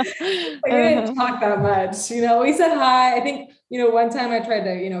we didn't talk that much, we said hi. I think, one time I tried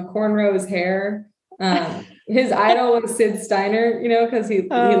to, cornrow his hair. His idol was Sid Steiner, because he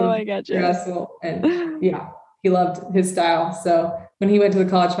loved wrestle, and he loved his style. So when he went to the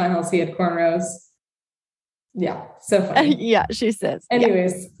college finals, he had cornrows. Yeah. So funny. Yeah. She says,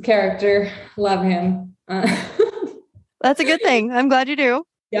 anyways, character, love him. That's a good thing. I'm glad you do.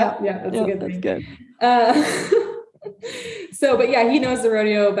 Yeah, that's a good thing. That's good. But he knows the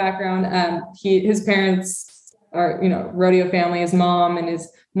rodeo background. His parents are, rodeo family. His mom and his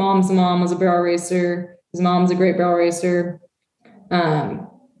mom's mom was a barrel racer. His mom's a great barrel racer. And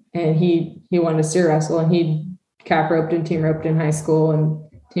he wanted to steer wrestle, and he cap roped and team roped in high school and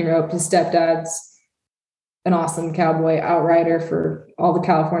team roped. His stepdad's an awesome cowboy outrider for all the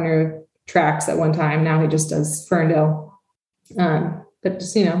California tracks at one time. Now he just does Ferndale. But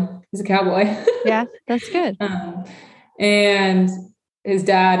just, he's a cowboy. Yeah, that's good. And his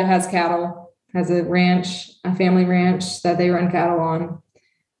dad has cattle, has a ranch, a family ranch that they run cattle on.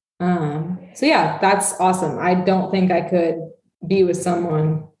 That's awesome. I don't think I could be with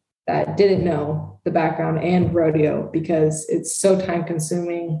someone that didn't know the background and rodeo, because it's so time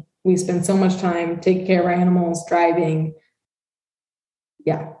consuming. We spend so much time taking care of our animals, driving,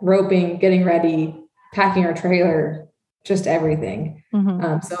 roping, getting ready, packing our trailer, just everything.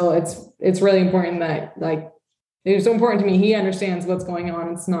 Mm-hmm. So it's really important that it's so important to me. He understands what's going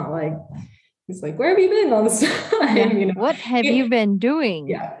on. It's not like, he's like, where have you been all this time? What have you been doing?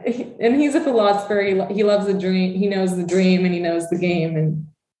 Yeah. And he's a philosopher. He loves the dream. He knows the dream and he knows the game, and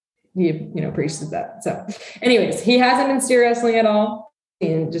he, preaches that. So anyways, he hasn't been steer wrestling at all,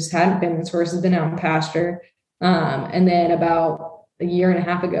 and just hadn't been. His horse has been out in pasture. And then about a year and a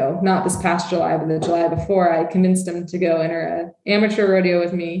half ago, not this past July, but the July before, I convinced him to go enter an amateur rodeo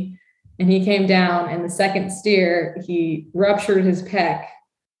with me. And he came down, and the second steer, he ruptured his pec.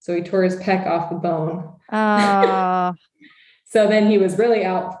 So he tore his pec off the bone. So then he was really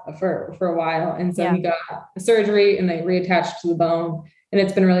out for a while. And so he got a surgery, and they reattached to the bone, and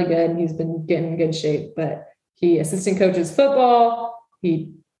it's been really good. And he's been getting in good shape, but he assistant coaches football.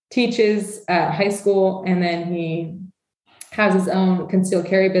 He teaches at high school, and then he has his own concealed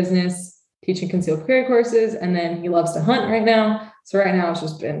carry business, teaching concealed carry courses. And then he loves to hunt right now. So right now it's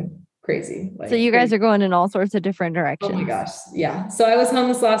just been crazy. So you guys are going in all sorts of different directions. Oh my gosh. Yeah. So I was home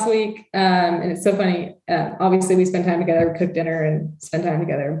this last week. And it's so funny. Obviously we spent time together, we cooked dinner and spent time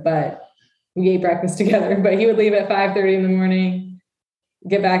together, but we ate breakfast together. But he would leave at 5:30 in the morning,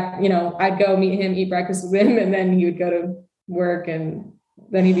 get back, I'd go meet him, eat breakfast with him, and then he would go to work, and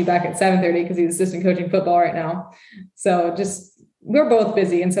then he'd be back at 7:30 because he's assistant coaching football right now. So we're both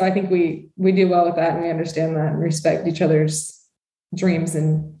busy. And so I think we do well with that, and we understand that and respect each other's dreams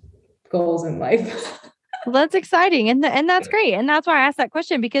and goals in life. Well, that's exciting. And that's great. And that's why I asked that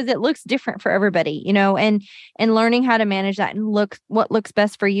question, because it looks different for everybody, and learning how to manage that and what looks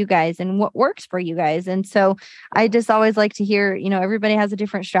best for you guys and what works for you guys. And so I just always like to hear, everybody has a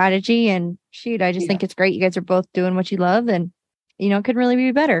different strategy, and I just think it's great. You guys are both doing what you love, and it could really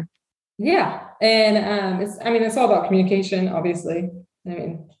be better. Yeah. And it's all about communication, obviously.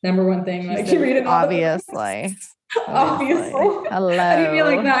 Number one thing, like you read it. Obviously. Obviously. Hello. I didn't mean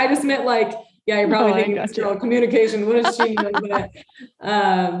like that. I just meant like, you're probably thinking this girl, communication. What is she? But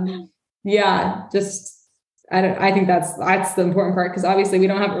I think that's the important part, because obviously we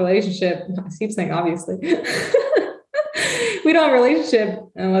don't have a relationship. I keep saying obviously. We don't have a relationship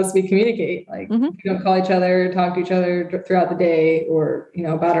unless we communicate. Like we don't call each other, talk to each other throughout the day, or,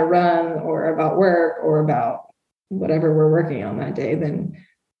 about a run or about work or about whatever we're working on that day, then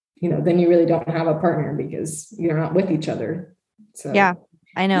you really don't have a partner, because you're not with each other. So yeah,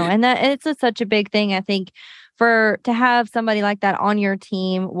 I know. And that it's such a big thing, I think, to have somebody like that on your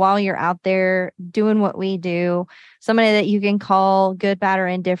team while you're out there doing what we do, somebody that you can call good, bad, or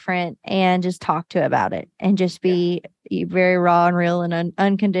indifferent and just talk to about it, and just be very raw and real and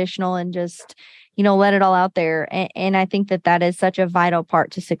unconditional, and just, let it all out there. And I think that is such a vital part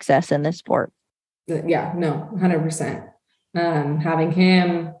to success in this sport. Yeah, no, 100%. Having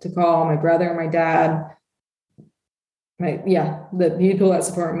him to call, my brother, my dad, the people that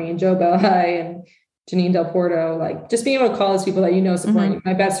support me, Joe Belli and Janine Del Porto, like just being able to call those people that support you,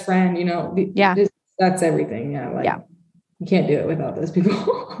 my best friend, that's everything. you can't do it without those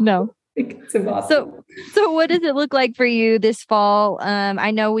people. No. It's impossible. So what does it look like for you this fall?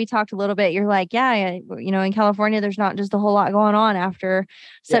 I know we talked a little bit. You're like, yeah, in California, there's not just a whole lot going on after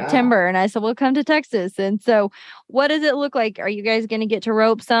September. And I said, we'll come to Texas. And so what does it look like? Are you guys going to get to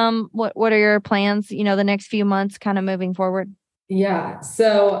rope some? What are your plans, the next few months kind of moving forward? Yeah.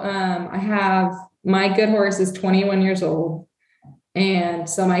 So I have my good horse is 21 years old. And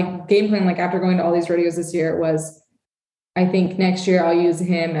so my game plan, like after going to all these rodeos this year, was I think next year I'll use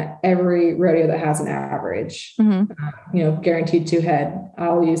him at every rodeo that has an average, guaranteed 2 head.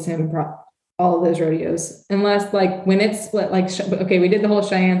 I'll use him all of those rodeos, unless like when it's split, like, okay, we did the whole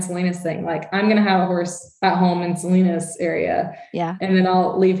Cheyenne Salinas thing. Like I'm going to have a horse at home in Salinas area. Yeah. And then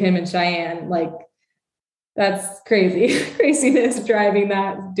I'll leave him in Cheyenne. Like that's craziness driving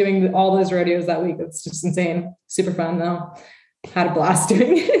that, doing all those rodeos that week. It's just insane. Super fun though. Had a blast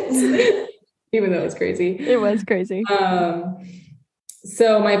doing it. Even though it was crazy. It was crazy.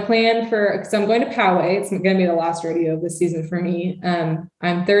 So my plan so I'm going to Poway. It's going to be the last rodeo of this season for me.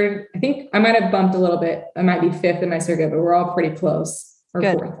 I'm third. I think I might have bumped a little bit. I might be fifth in my circuit, but we're all pretty close. Or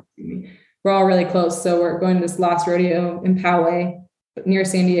Good. Fourth. We're all really close. So we're going to this last rodeo in Poway near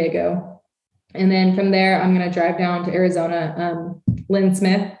San Diego. And then from there, I'm going to drive down to Arizona. Lynn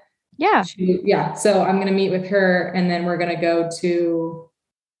Smith. Yeah. So I'm going to meet with her, and then we're going to go to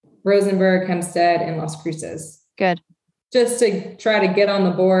Rosenberg, Hempstead, and Las Cruces. Good. Just to try to get on the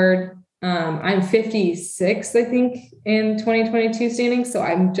board. I'm 56, I think, in 2022 standings. So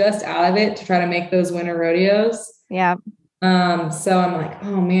I'm just out of it to try to make those winter rodeos. Yeah. So I'm like,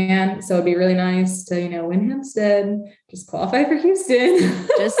 oh man. So it'd be really nice to, win Hempstead, just qualify for Houston.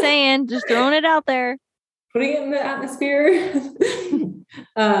 Just saying, just throwing it out there. Putting it in the atmosphere.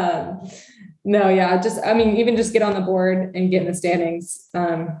 No, yeah, even just get on the board and get in the standings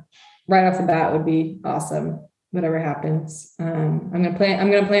right off the bat would be awesome. Whatever happens, I'm gonna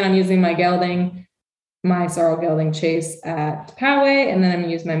plan on using my gelding, my sorrel gelding Chase at Poway, and then I'm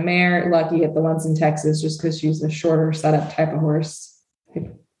gonna use my mare Lucky at the ones in Texas, just because she's a shorter setup type of horse.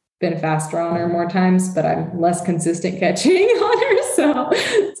 I've been faster on her more times, but I'm less consistent catching on her, so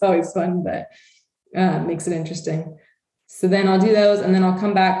it's always fun, but makes it interesting. So then I'll do those, and then I'll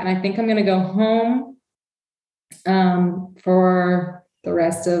come back, and I think I'm going to go home for the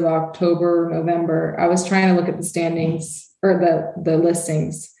rest of October, November. I was trying to look at the standings or the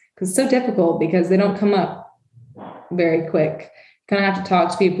listings, because it's so difficult because they don't come up very quick. You kind of have to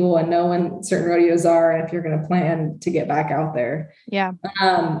talk to people and know when certain rodeos are, and if you're going to plan to get back out there. Yeah.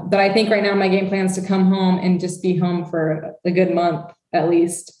 But I think right now my game plan is to come home and just be home for a good month at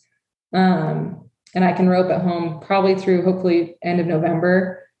least. And I can rope at home probably through hopefully end of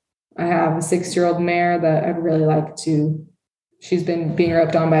November. I have a 6-year-old mare that I'd really like she's been being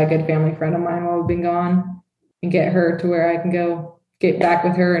roped on by a good family friend of mine while we've been gone, and get her to where I can go get back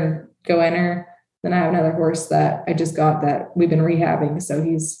with her and go enter. Then I have another horse that I just got that we've been rehabbing. So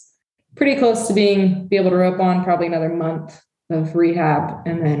he's pretty close to be able to rope on, probably another month of rehab.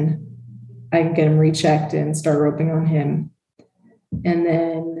 And then I can get him rechecked and start roping on him. And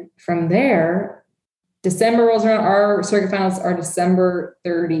then from there, December rolls around. Our circuit finals are December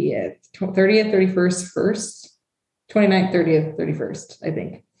 30th, 31st, 1st, 29th, 30th, 31st, I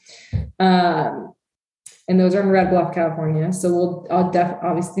think. And those are in Red Bluff, California. So I'll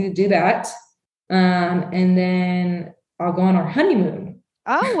obviously do that. And then I'll go on our honeymoon.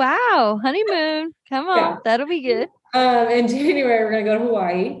 Oh, wow. Honeymoon. Come on. Yeah. That'll be good. In January, we're going to go to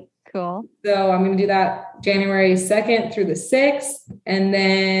Hawaii. Cool. So I'm going to do that January 2nd through the 6th. And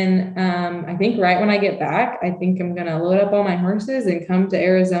then I think right when I get back, I think I'm going to load up all my horses and come to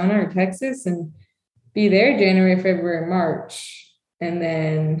Arizona or Texas and be there January, February, March. And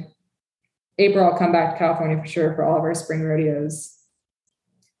then April, I'll come back to California for sure for all of our spring rodeos.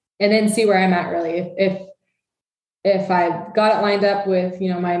 And then see where I'm at really. If I've got it lined up with,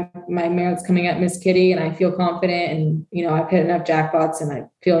 my mare that's coming up, Miss Kitty, and I feel confident and, I've hit enough jackpots and I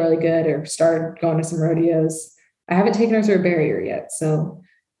feel really good, or started going to some rodeos. I haven't taken her through a barrier yet. So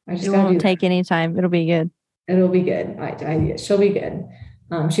I just won't take any time. It'll be good. It'll be good. She'll be good.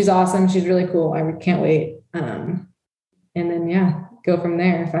 She's awesome. She's really cool. I can't wait. And then, go from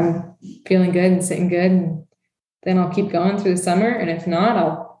there. If I'm feeling good and sitting good, and then I'll keep going through the summer. And if not,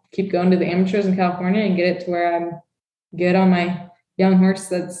 I'll keep going to the amateurs in California and get it to where I'm good on my young horse.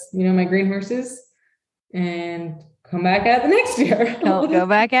 That's, my green horses, and come back at the next year. Go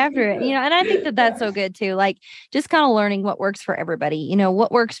back after it. And I think that's so good too. Like just kind of learning what works for everybody.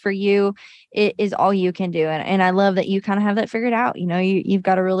 What works for you is all you can do. And I love that you kind of have that figured out. You've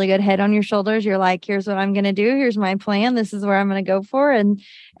got a really good head on your shoulders. You're like, here's what I'm going to do. Here's my plan. This is where I'm going to go for. And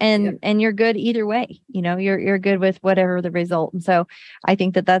and you're good either way. You're good with whatever the result. And so I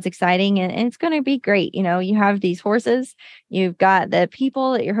think that that's exciting, and it's going to be great. You have these horses, you've got the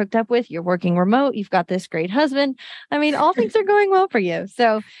people that you're hooked up with, you're working remote, you've got this great husband. I mean, all things are going well for you.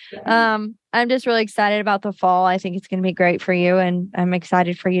 So, I'm just really excited about the fall. I think it's going to be great for you, and I'm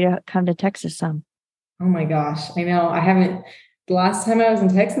excited for you to come to Texas some. Oh my gosh. I know. The last time I was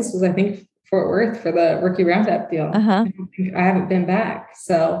in Texas was, I think, Fort Worth for the Rookie Roundup deal. Uh-huh. I haven't been back.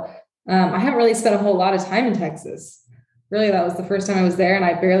 So I haven't really spent a whole lot of time in Texas. Really, that was the first time I was there, and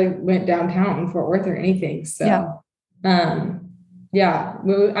I barely went downtown in Fort Worth or anything. So I'm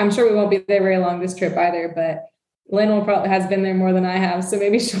sure we won't be there very long this trip either, but Lynn has been there more than I have. So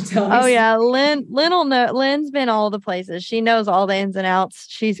maybe she'll tell me. Oh yeah. Lynn will know. Lynn's been all the places. She knows all the ins and outs.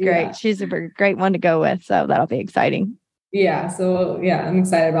 She's great. Yeah. She's a great one to go with. So that'll be exciting. Yeah. So I'm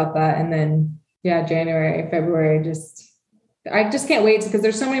excited about that. And then January, February, I just can't wait because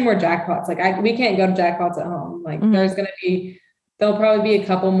there's so many more jackpots. Like we can't go to jackpots at home. Like there'll probably be a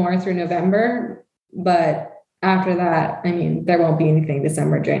couple more through November, but after that, I mean, there won't be anything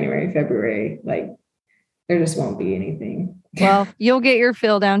December, January, February, like there just won't be anything. Well, you'll get your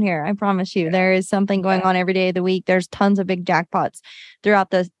fill down here. I promise you. There is something going on every day of the week. There's tons of big jackpots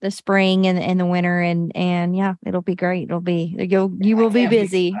throughout the spring and the winter. And it'll be great. You will be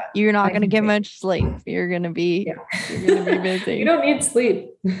busy. You're not going to get much sleep. You're going to be busy. You don't need sleep.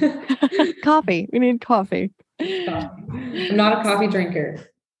 Coffee. We need coffee. I'm not a coffee drinker.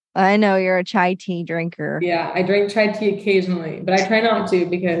 I know you're a chai tea drinker. Yeah. I drink chai tea occasionally, but I try not to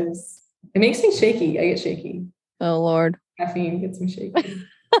because it makes me shaky. I get shaky. Oh, Lord. Caffeine gets me shaky.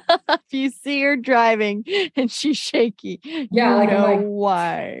 If you see her driving and she's shaky,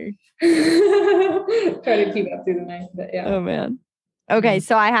 why. Try to keep up through the night, but yeah. Oh, man. Okay,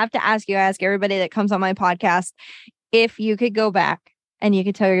 so I have to ask everybody that comes on my podcast, if you could go back and you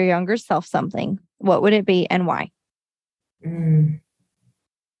could tell your younger self something, what would it be and why?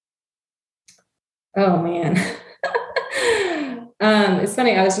 Oh, man. It's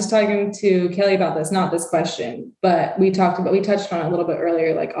funny. I was just talking to Kelly about this, not this question, but we touched on it a little bit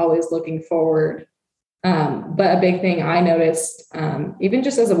earlier, like always looking forward. But a big thing I noticed, even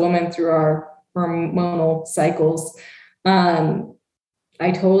just as a woman through our hormonal cycles, I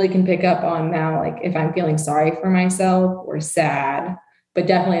totally can pick up on now, like if I'm feeling sorry for myself or sad, but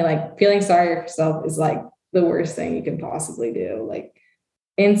definitely like feeling sorry for yourself is like the worst thing you can possibly do. Like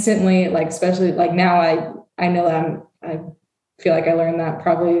instantly, like, especially like now I know that I feel like I learned that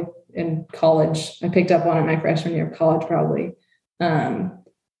probably in college. I picked up on it my freshman year of college, probably. And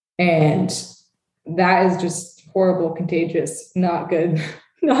that is just horrible, contagious, not good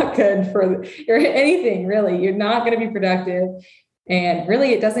for anything, really. You're not going to be productive. And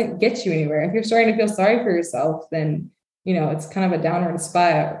really, it doesn't get you anywhere. If you're starting to feel sorry for yourself, then, it's kind of a downward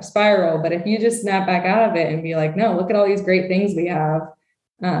spiral. But if you just snap back out of it and be like, no, look at all these great things we have,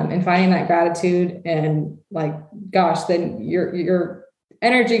 and finding that gratitude, and like, gosh, then your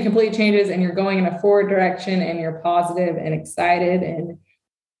energy completely changes and you're going in a forward direction and you're positive and excited. And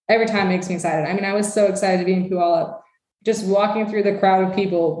every time makes me excited. I mean, I was so excited to be in Puyallup, just walking through the crowd of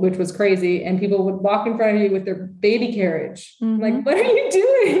people, which was crazy. And people would walk in front of you with their baby carriage. Mm-hmm. Like, what are you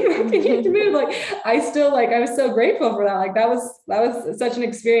doing? How can you move? Like, I was so grateful for that. Like that was such an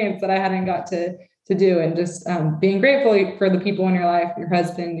experience that I hadn't got to do. And just being grateful for the people in your life, your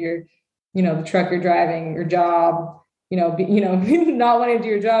husband, the truck you're driving, your job, not wanting to do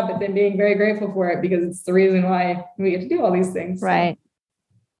your job, but then being very grateful for it because it's the reason why we get to do all these things. Right.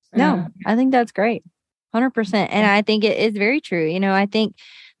 No, I think that's great. 100%. And I think it is very true. I think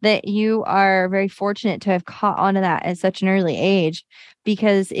that you are very fortunate to have caught on to that at such an early age,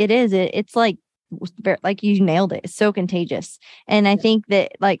 because it's like you nailed it. It's so contagious. And I think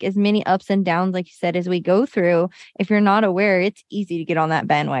that like as many ups and downs, like you said, as we go through, if you're not aware, it's easy to get on that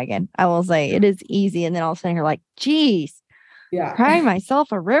bandwagon. I will say it is easy. And then all of a sudden you're like, geez, cry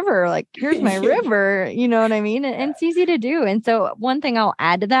myself a river. Like, here's my river. You know what I mean? And it's easy to do. And so one thing I'll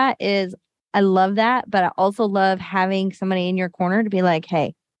add to that is I love that, but I also love having somebody in your corner to be like,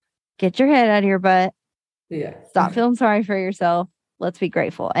 hey, get your head out of your butt. Yeah. Stop feeling sorry for yourself. Let's be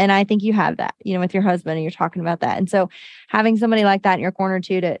grateful. And I think you have that, with your husband, and you're talking about that. And so having somebody like that in your corner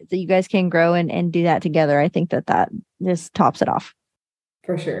too, that you guys can grow and do that together, I think that just tops it off.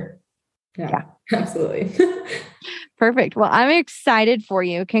 For sure. Yeah. Absolutely. Perfect. Well, I'm excited for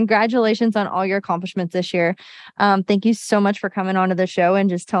you. Congratulations on all your accomplishments this year. Thank you so much for coming onto the show and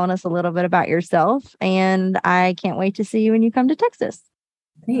just telling us a little bit about yourself. And I can't wait to see you when you come to Texas.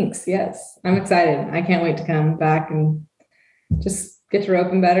 Thanks. Yes, I'm excited. I can't wait to come back and just get to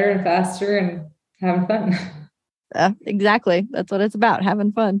roping better and faster and having fun. Exactly. That's what it's about,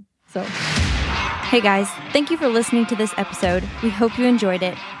 having fun. So, hey guys, thank you for listening to this episode. We hope you enjoyed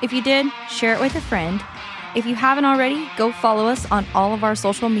it. If you did, share it with a friend. If you haven't already, go follow us on all of our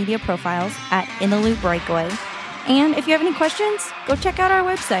social media profiles at In the Loop Breakaway. And if you have any questions, go check out our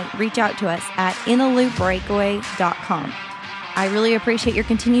website. Reach out to us at intheloopbreakaway.com. I really appreciate your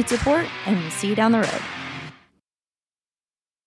continued support, and we'll see you down the road.